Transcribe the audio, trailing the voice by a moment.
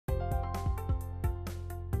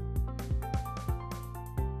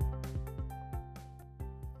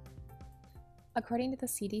According to the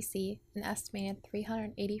CDC, an estimated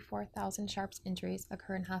 384,000 sharps injuries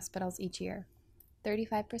occur in hospitals each year.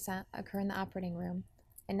 35% occur in the operating room,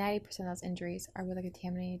 and 90% of those injuries are with a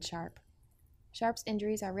contaminated sharp. Sharps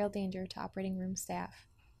injuries are a real danger to operating room staff.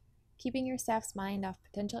 Keeping your staff's mind off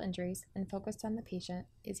potential injuries and focused on the patient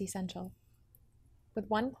is essential. With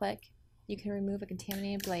one click, you can remove a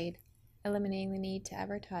contaminated blade, eliminating the need to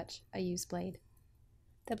ever touch a used blade.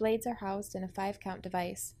 The blades are housed in a 5-count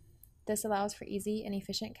device. This allows for easy and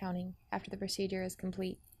efficient counting after the procedure is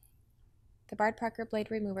complete. The barred pucker blade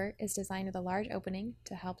remover is designed with a large opening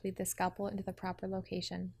to help lead the scalpel into the proper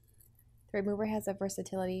location. The remover has the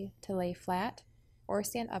versatility to lay flat or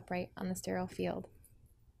stand upright on the sterile field.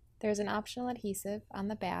 There is an optional adhesive on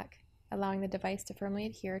the back, allowing the device to firmly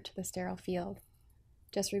adhere to the sterile field.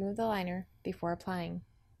 Just remove the liner before applying.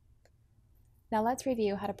 Now let's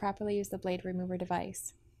review how to properly use the blade remover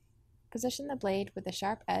device. Position the blade with the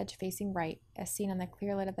sharp edge facing right as seen on the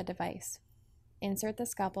clear lid of the device. Insert the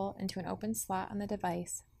scalpel into an open slot on the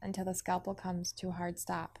device until the scalpel comes to a hard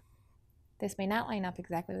stop. This may not line up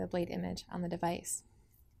exactly with the blade image on the device.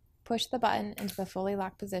 Push the button into the fully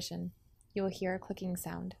locked position. You will hear a clicking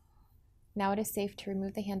sound. Now it is safe to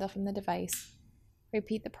remove the handle from the device.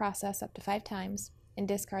 Repeat the process up to 5 times and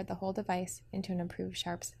discard the whole device into an approved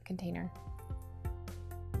sharps container.